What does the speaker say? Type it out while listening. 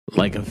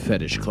like a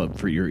fetish club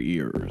for your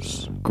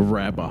ears.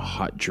 Grab a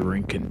hot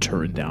drink and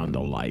turn down the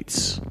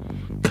lights.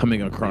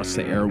 Coming across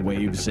the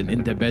airwaves and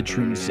into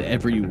bedrooms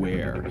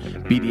everywhere,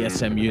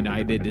 BDSM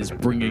United is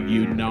bringing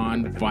you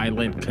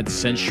non-violent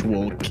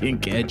consensual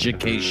kink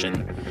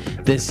education.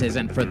 This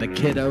isn't for the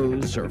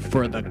kiddos or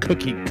for the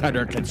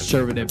cookie-cutter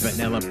conservative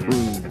vanilla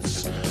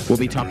prudes. We'll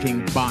be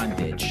talking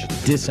bondage,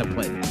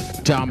 discipline,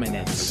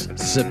 dominance,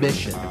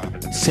 submission,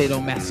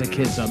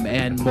 sadomasochism,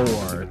 and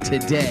more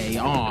today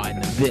on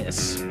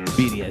this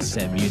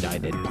BDSM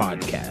United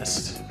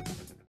podcast.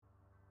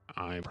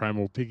 I'm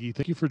Primal Piggy.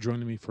 Thank you for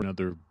joining me for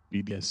another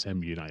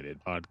BDSM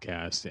United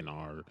podcast in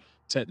our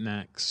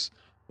Setnax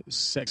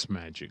Sex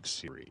Magic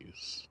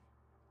series.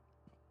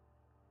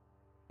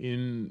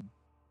 In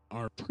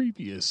our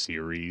previous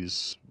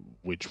series,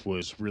 which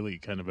was really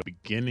kind of a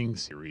beginning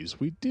series,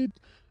 we did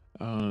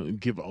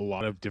give a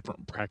lot of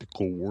different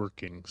practical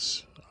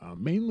workings,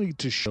 mainly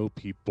to show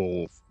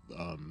people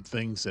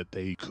things that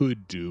they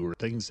could do or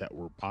things that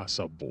were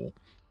possible.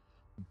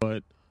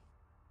 But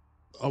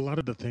a lot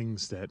of the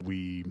things that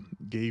we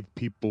gave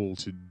people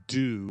to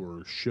do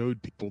or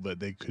showed people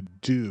that they could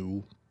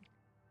do,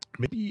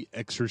 maybe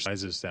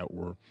exercises that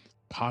were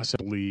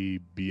possibly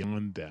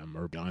beyond them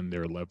or beyond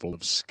their level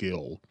of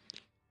skill.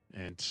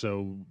 And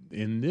so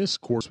in this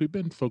course, we've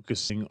been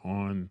focusing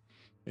on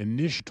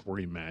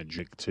initiatory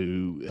magic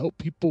to help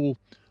people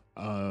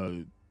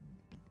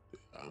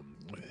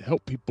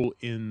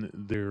in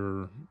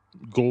their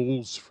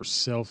goals for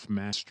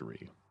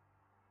self-mastery.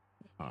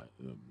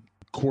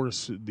 Of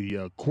course,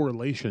 the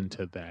correlation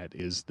to that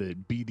is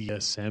that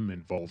BDSM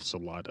involves a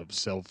lot of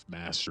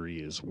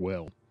self-mastery as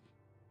well.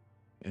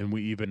 And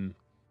we even,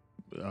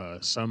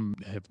 some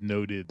have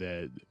noted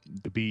that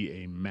to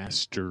be a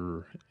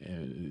master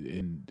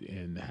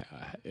in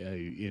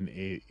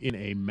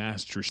a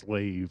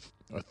master-slave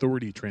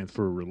authority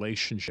transfer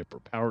relationship or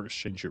power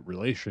exchange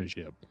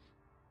relationship,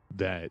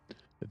 that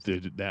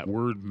that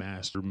word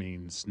master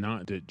means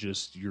not that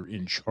just you're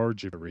in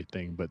charge of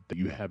everything, but that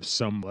you have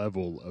some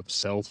level of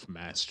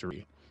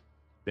self-mastery,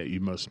 that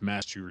you must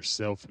master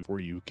yourself before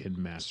you can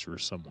master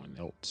someone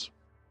else.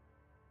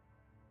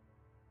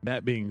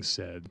 That being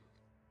said,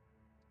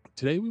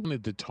 today we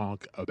wanted to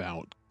talk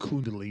about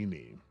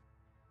Kundalini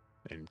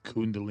and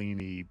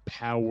Kundalini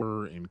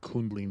power and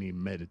Kundalini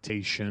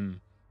meditation.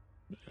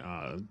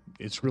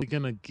 It's really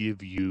going to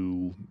give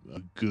you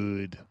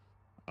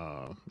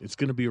it's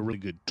going to be a really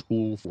good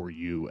tool for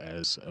you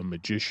as a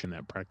magician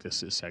that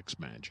practices sex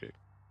magic.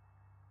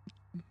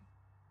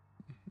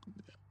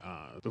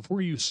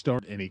 Before you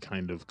start any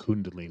kind of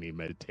Kundalini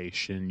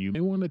meditation, you may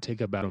want to take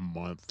about a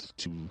month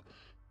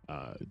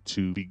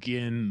to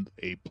begin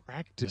a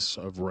practice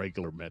of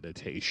regular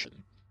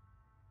meditation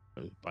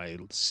by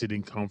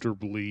sitting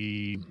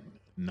comfortably,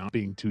 not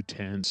being too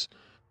tense,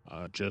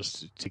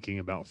 just taking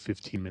about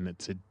 15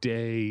 minutes a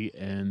day,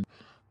 and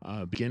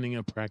beginning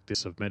a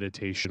practice of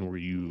meditation where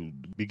you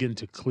begin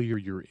to clear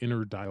your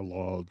inner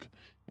dialogue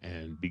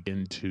and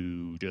begin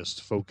to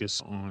just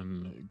focus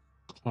on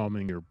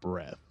calming your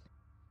breath.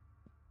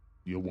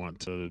 You'll want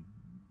to,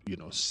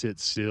 sit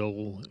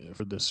still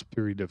for this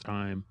period of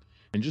time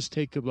and just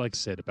take, like I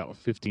said, about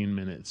 15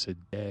 minutes a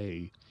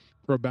day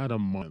for about a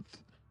month,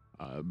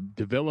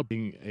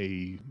 developing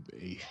a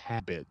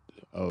habit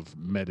of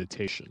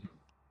meditation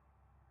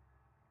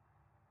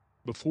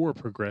before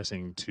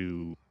progressing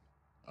to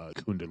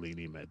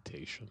Kundalini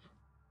meditation.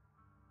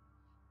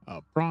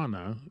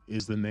 Prana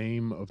is the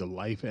name of the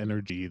life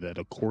energy that,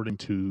 according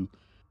to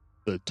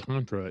the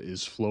Tantra,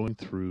 is flowing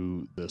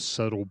through the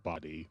subtle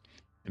body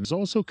and is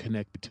also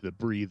connected to the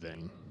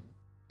breathing.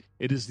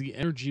 It is the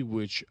energy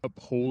which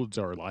upholds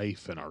our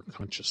life and our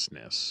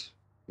consciousness.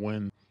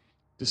 When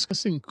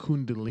discussing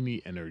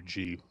Kundalini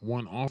energy,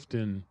 one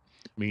often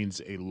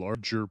means a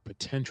larger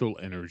potential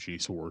energy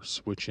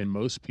source, which in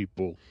most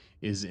people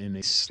is in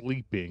a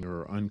sleeping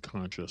or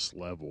unconscious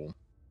level.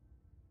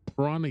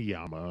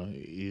 Pranayama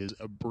is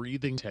a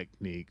breathing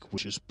technique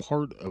which is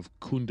part of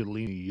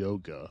Kundalini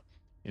yoga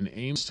and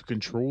aims to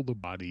control the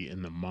body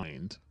and the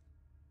mind.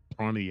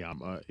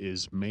 Pranayama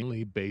is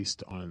mainly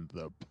based on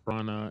the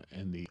prana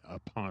and the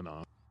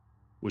apana,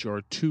 which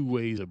are two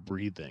ways of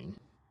breathing.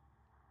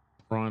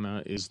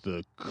 Prana is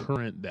the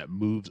current that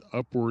moves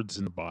upwards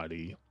in the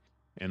body,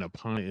 and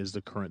apana is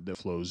the current that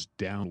flows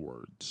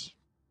downwards.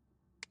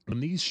 When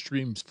these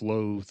streams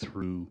flow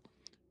through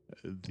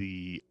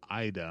the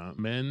Ida,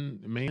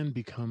 man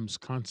becomes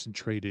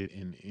concentrated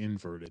and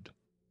inverted.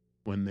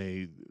 When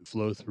they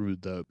flow through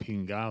the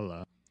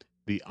Pingala,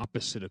 the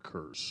opposite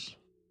occurs.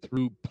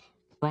 Through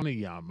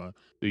pranayama,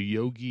 the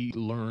yogi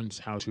learns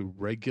how to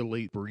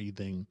regulate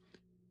breathing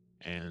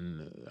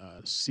and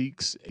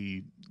seeks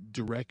a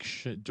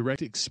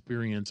direct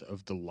experience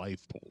of the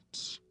life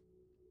pulse,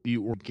 the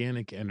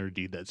organic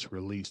energy that's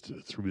released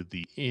through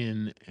the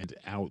in and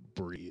out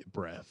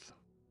breath.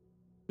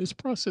 This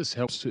process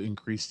helps to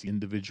increase the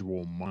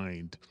individual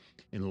mind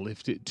and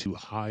lift it to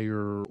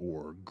higher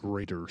or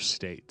greater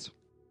states.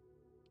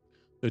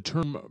 The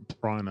term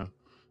prana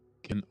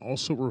can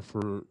also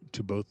refer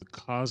to both the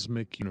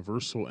cosmic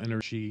universal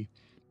energy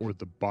or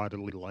the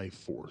bodily life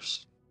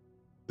force.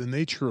 The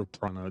nature of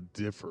prana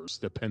differs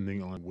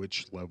depending on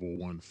which level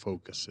one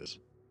focuses.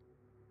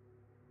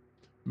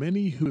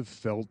 Many who have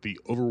felt the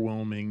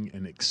overwhelming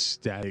and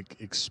ecstatic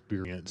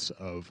experience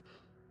of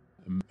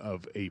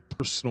a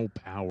personal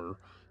power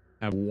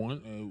have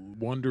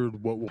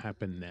wondered what will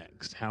happen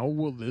next. How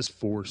will this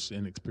force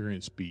and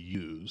experience be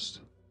used?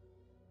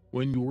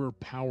 When your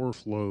power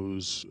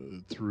flows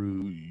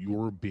through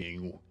your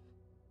being,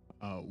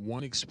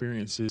 one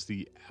experiences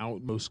the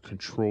outmost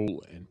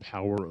control and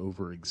power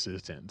over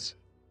existence.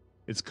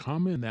 It's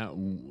common that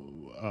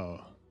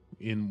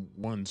in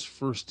one's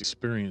first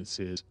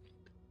experiences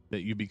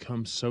that you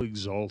become so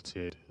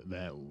exalted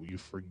that you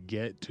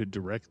forget to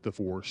direct the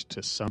force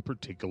to some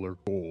particular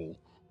goal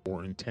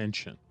or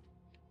intention.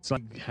 It's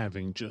like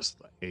having just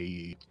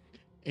a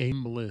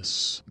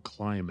aimless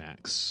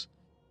climax.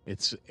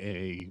 It's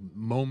a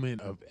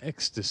moment of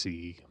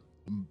ecstasy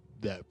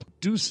that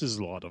produces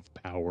a lot of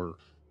power,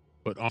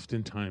 but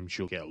oftentimes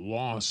you'll get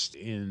lost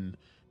in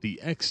the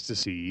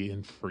ecstasy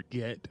and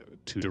forget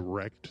to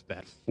direct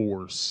that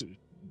force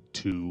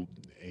to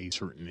a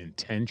certain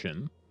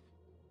intention.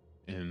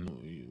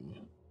 And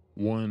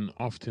one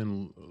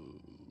often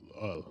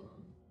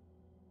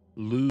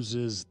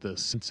loses the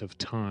sense of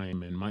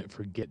time and might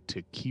forget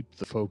to keep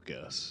the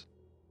focus.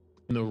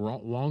 In the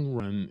long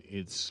run,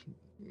 it's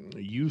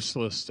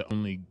useless to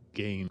only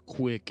gain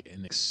quick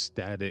and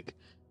ecstatic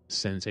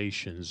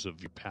sensations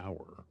of your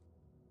power.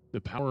 The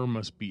power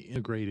must be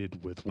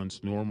integrated with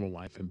one's normal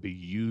life and be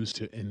used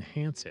to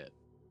enhance it.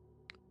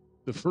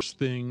 The first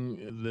thing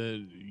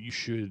that you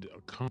should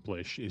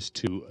accomplish is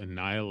to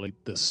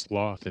annihilate the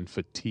sloth and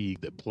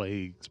fatigue that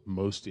plagues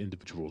most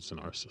individuals in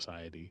our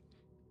society.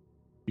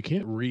 You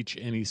can't reach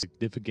any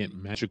significant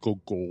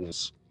magical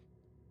goals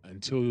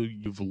until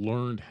you've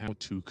learned how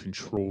to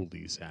control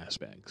these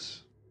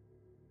aspects.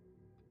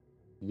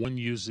 One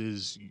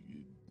uses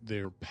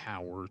their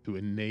power to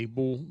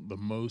enable the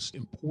most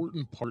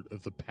important part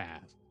of the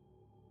path,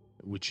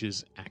 which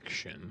is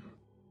action.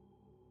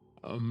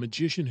 A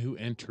magician who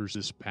enters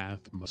this path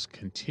must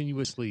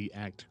continuously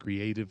act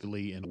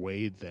creatively in a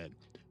way that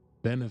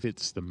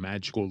benefits the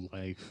magical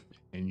life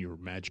and your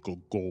magical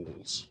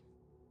goals.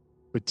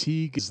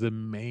 Fatigue is the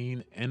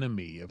main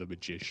enemy of a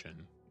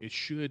magician. It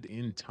should,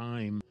 in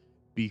time,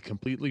 be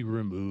completely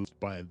removed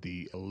by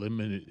the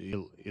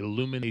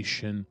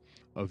illumination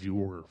of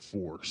your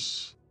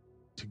force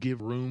to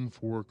give room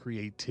for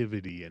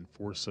creativity and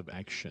force of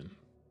action.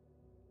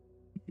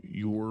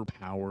 Your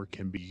power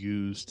can be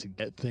used to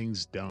get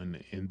things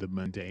done in the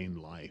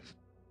mundane life,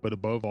 but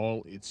above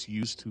all, it's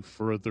used to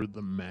further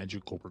the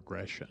magical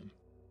progression.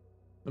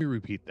 Let me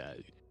repeat that.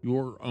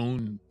 Your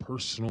own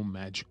personal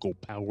magical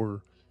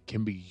power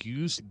can be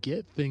used to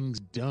get things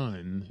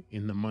done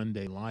in the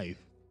mundane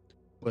life,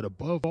 but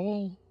above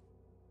all,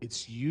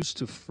 it's used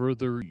to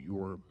further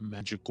your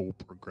magical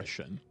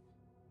progression.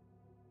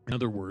 In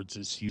other words,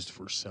 it's used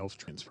for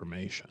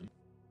self-transformation.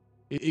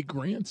 It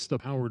grants the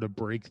power to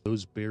break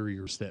those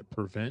barriers that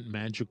prevent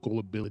magical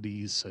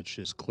abilities such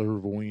as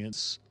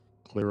clairvoyance,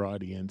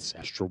 clairaudience,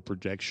 astral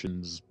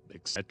projections,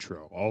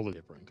 etc., all the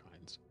different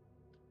kinds.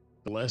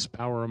 The less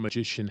power a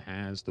magician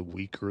has, the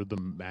weaker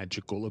the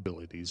magical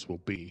abilities will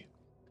be.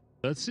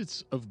 Thus,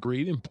 it's of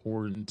great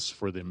importance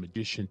for the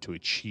magician to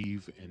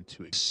achieve and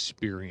to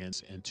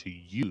experience and to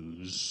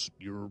use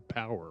your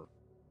power.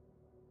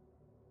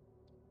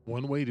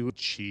 One way to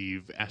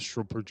achieve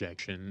astral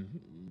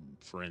projection,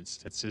 for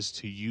instance, is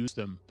to use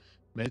the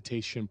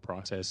meditation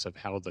process of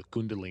how the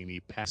Kundalini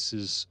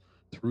passes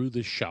through the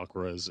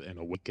chakras and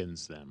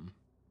awakens them.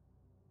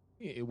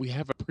 We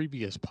have a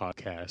previous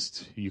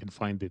podcast, you can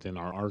find it in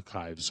our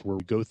archives, where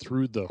we go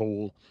through the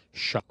whole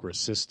chakra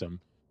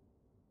system.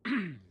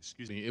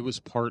 Excuse me, it was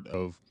part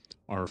of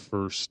our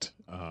first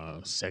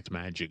Sect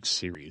Magic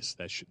series.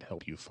 That should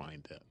help you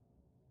find it.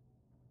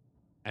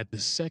 At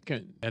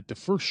the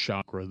first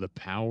chakra, the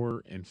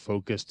power and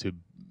focus to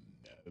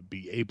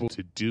be able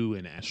to do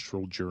an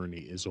astral journey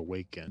is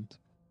awakened.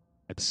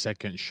 At the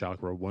second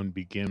chakra, one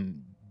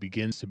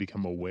begins to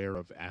become aware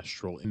of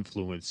astral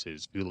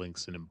influences,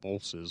 feelings, and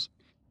impulses.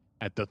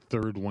 At the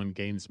third, one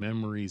gains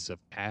memories of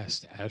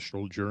past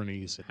astral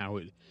journeys and how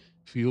it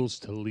feels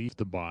to leave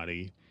the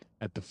body.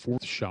 At the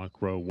fourth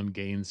chakra, one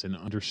gains an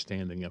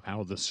understanding of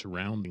how the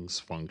surroundings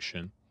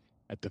function.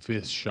 At the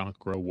fifth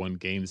chakra, one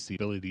gains the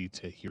ability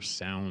to hear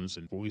sounds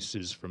and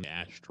voices from the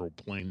astral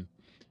plane.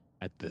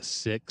 At the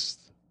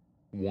sixth,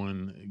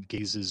 one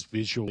gazes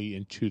visually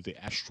into the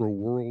astral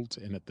world.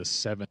 And at the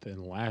seventh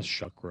and last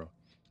chakra,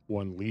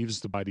 one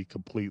leaves the body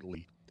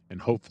completely and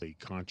hopefully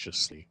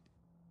consciously.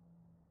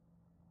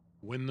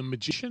 When the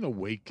magician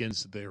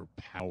awakens their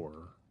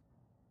power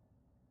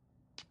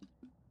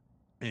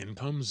and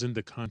comes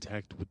into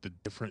contact with the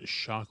different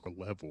chakra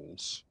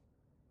levels,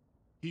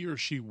 he or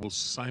she will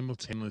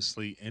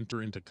simultaneously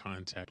enter into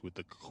contact with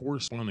the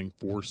corresponding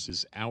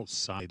forces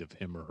outside of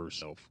him or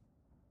herself.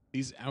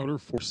 These outer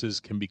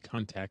forces can be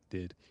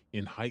contacted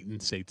in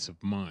heightened states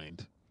of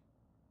mind.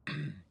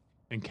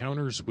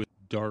 Encounters with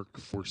dark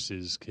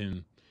forces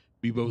can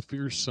be both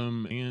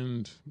fearsome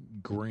and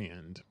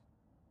grand.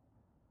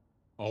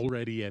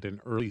 Already at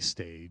an early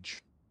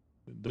stage,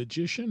 the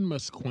magician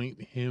must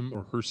acquaint him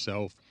or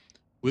herself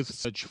with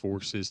such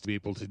forces to be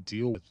able to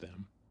deal with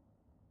them.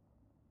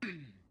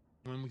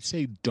 When we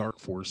say dark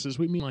forces,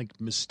 we mean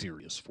like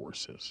mysterious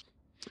forces.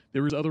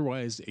 There is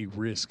otherwise a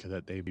risk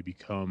that they may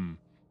become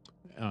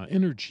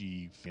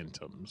energy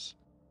phantoms,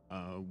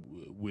 and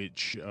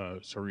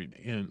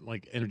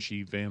like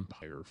energy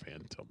vampire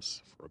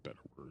phantoms, for a better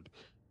word,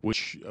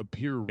 which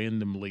appear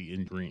randomly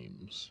in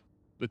dreams.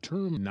 The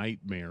term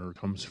nightmare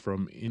comes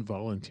from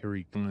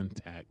involuntary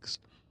contacts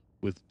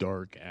with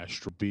dark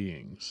astral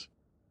beings.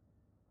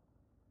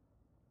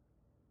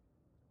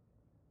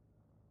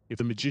 If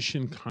the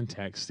magician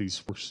contacts these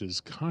forces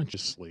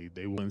consciously,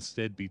 they will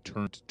instead be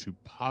turned to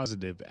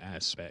positive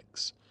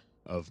aspects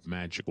of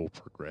magical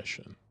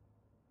progression.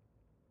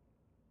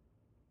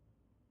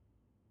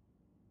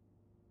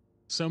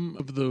 Some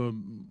of the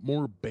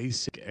more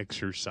basic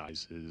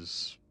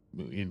exercises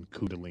in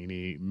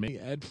Kundalini may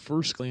at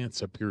first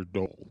glance appear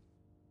dull.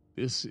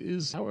 This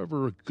is,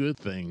 however, a good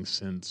thing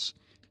since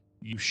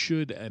you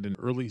should at an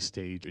early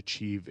stage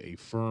achieve a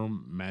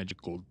firm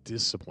magical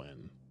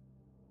discipline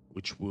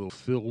which will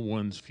fill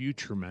one's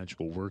future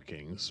magical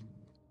workings.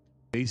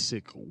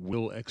 Basic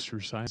will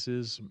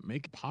exercises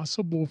make it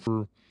possible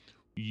for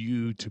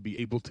you to be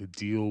able to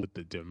deal with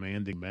the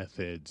demanding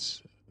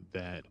methods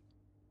that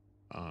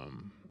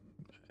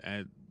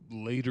at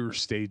later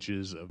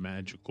stages of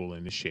magical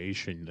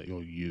initiation that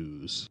you'll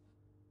use.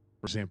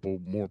 For example,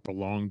 more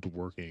prolonged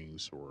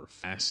workings or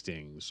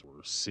fastings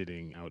or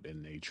sitting out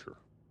in nature.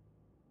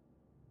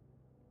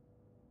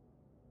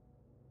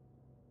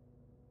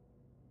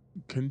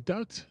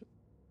 Conduct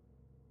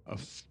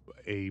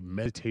a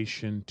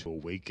meditation to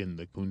awaken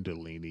the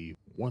Kundalini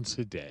once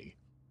a day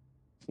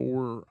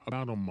for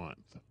about a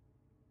month.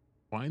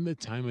 Find the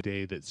time of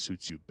day that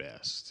suits you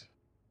best.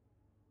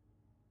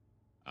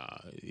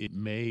 It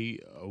may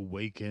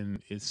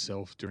awaken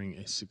itself during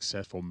a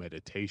successful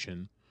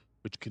meditation,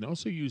 which can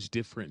also use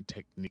different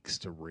techniques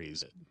to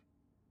raise it.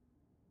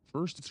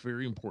 First, it's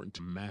very important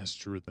to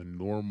master the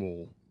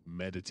normal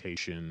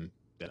meditation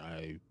that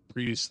I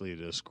previously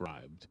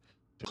described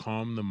to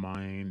calm the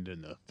mind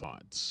and the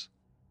thoughts.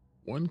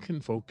 One can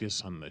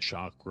focus on the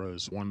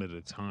chakras one at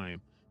a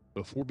time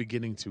before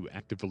beginning to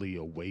actively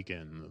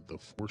awaken the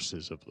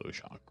forces of those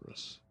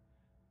chakras.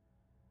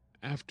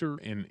 After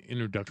an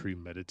introductory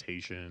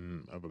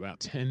meditation of about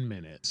 10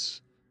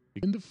 minutes,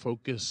 begin to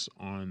focus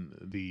on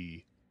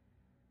the,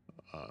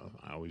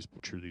 I always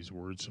butcher these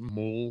words,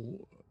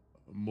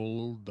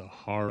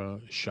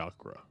 Muladhara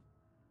chakra.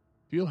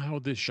 Feel how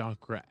this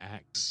chakra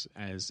acts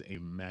as a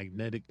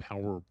magnetic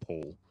power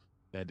pole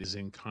that is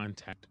in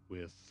contact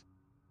with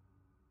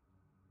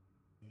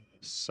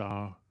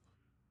Sahasrara.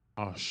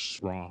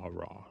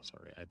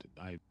 Sorry,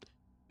 I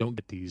don't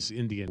get these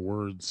Indian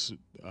words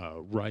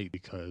right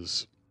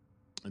because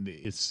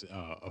it's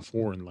a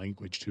foreign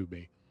language to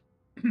me.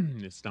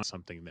 It's not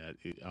something that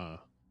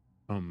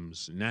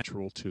comes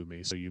natural to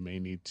me, so you may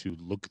need to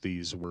look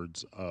these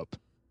words up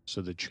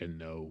so that you can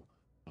know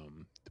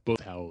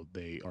both how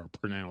they are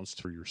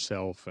pronounced for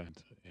yourself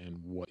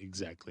and what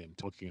exactly I'm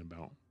talking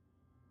about.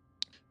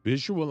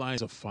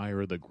 Visualize a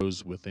fire that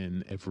grows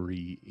within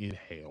every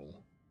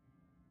inhale.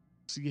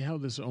 See how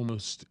this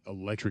almost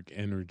electric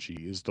energy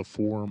is the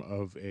form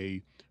of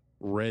a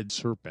red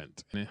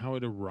serpent and how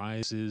it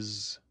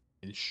arises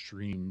and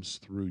streams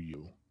through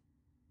you,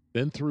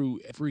 then through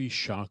every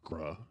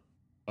chakra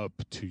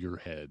up to your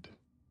head.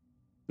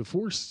 The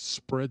force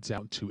spreads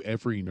out to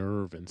every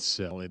nerve and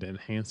cell. It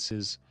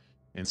enhances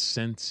and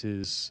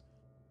senses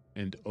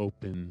and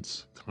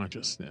opens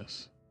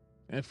consciousness.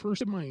 At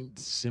first, it might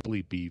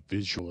simply be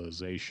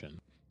visualization,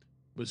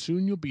 but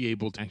soon you'll be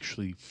able to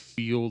actually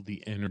feel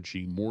the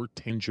energy more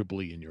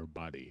tangibly in your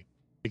body.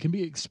 It can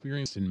be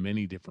experienced in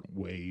many different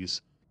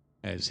ways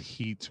as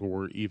heat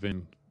or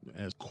even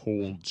as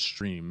cold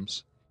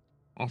streams.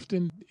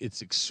 Often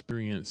it's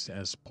experienced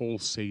as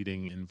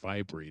pulsating and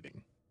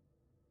vibrating.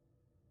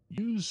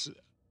 Use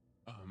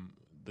um,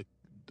 the,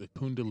 the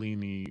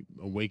Kundalini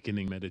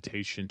awakening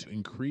meditation to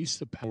increase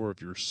the power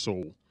of your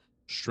soul,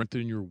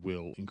 strengthen your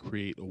will, and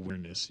create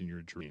awareness in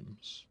your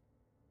dreams.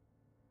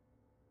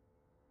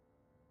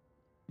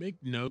 Make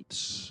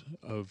notes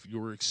of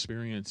your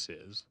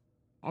experiences.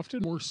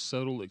 Often more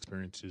subtle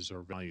experiences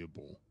are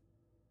valuable.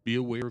 Be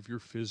aware of your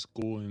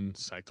physical and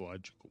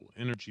psychological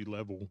energy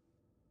level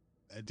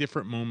at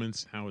different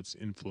moments, how it's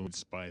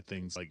influenced by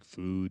things like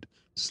food,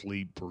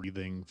 sleep,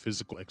 breathing,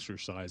 physical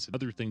exercise, and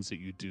other things that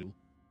you do.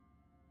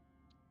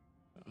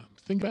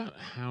 Think about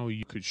how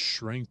you could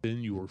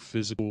strengthen your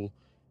physical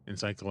and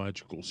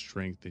psychological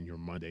strength in your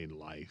mundane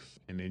life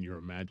and in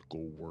your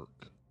magical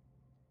work.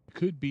 It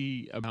could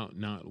be about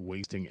not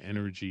wasting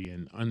energy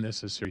in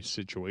unnecessary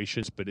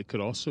situations, but it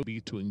could also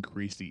be to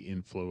increase the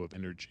inflow of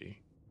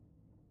energy.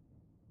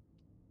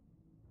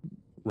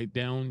 Write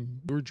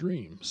down your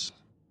dreams,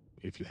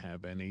 if you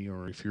have any,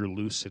 or if you're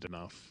lucid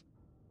enough.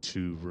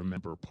 to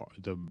remember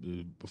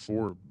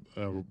before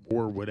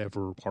or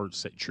whatever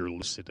parts that you're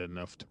lucid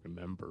enough to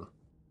remember.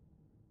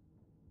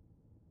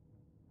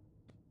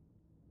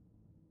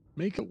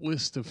 Make a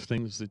list of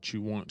things that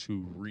you want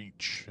to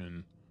reach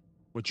and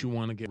what you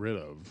want to get rid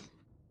of.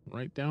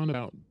 Write down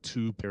about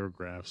 2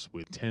 paragraphs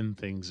with 10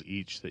 things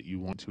each that you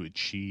want to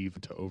achieve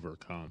to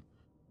overcome.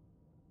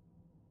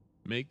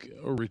 Make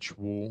a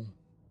ritual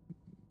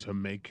to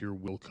make your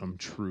will come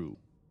true.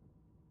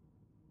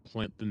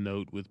 Plant the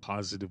note with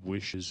positive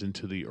wishes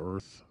into the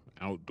earth,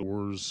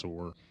 outdoors,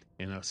 or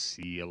in a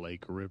sea, a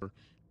lake, or river,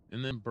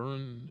 and then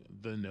burn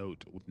the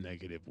note with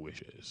negative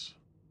wishes.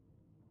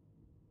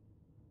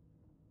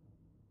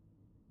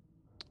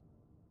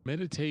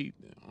 Meditate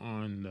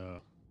on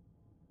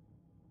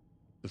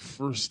the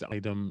first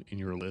item in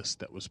your list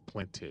that was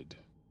planted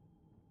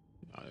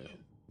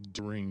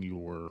during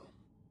your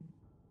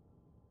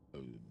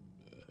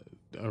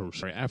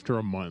after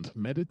a month.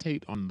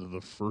 Meditate on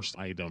the first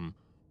item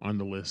on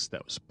the list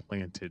that was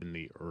planted in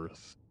the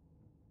earth,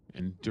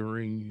 and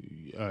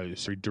during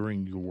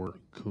your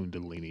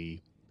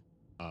Kundalini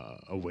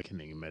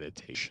awakening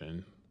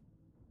meditation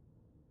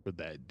for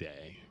that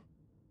day.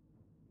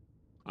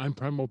 I'm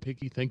Primal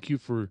Piggy. Thank you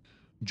for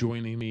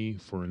joining me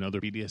for another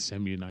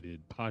BDSM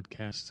United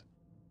podcast.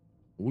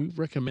 We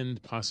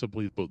recommend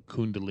possibly the book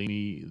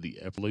Kundalini,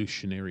 The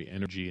Evolutionary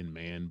Energy in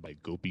Man by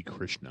Gopi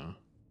Krishna.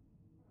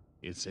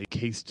 It's a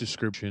case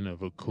description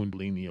of a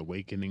Kundalini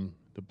awakening.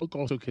 The book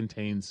also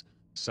contains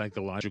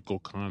psychological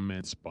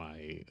comments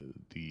by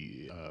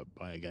a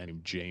guy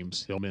named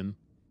James Hillman,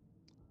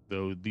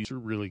 though these are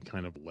really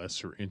kind of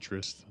lesser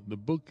interest. The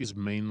book is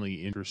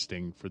mainly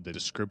interesting for the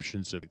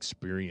descriptions of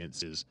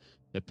experiences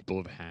that people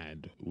have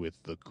had with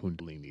the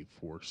Kundalini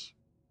force.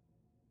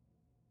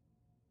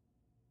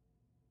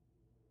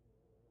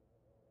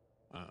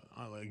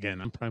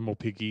 Again, I'm Primal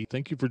Piggy.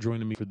 Thank you for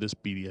joining me for this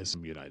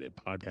BDSM United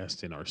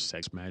podcast in our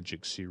Sex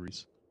Magic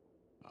series.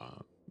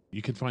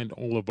 You can find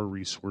all of our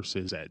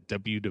resources at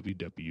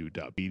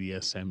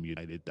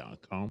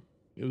www.bdsmunited.com.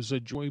 It was a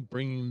joy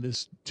bringing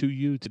this to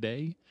you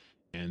today,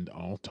 and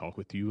I'll talk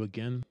with you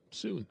again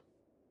soon.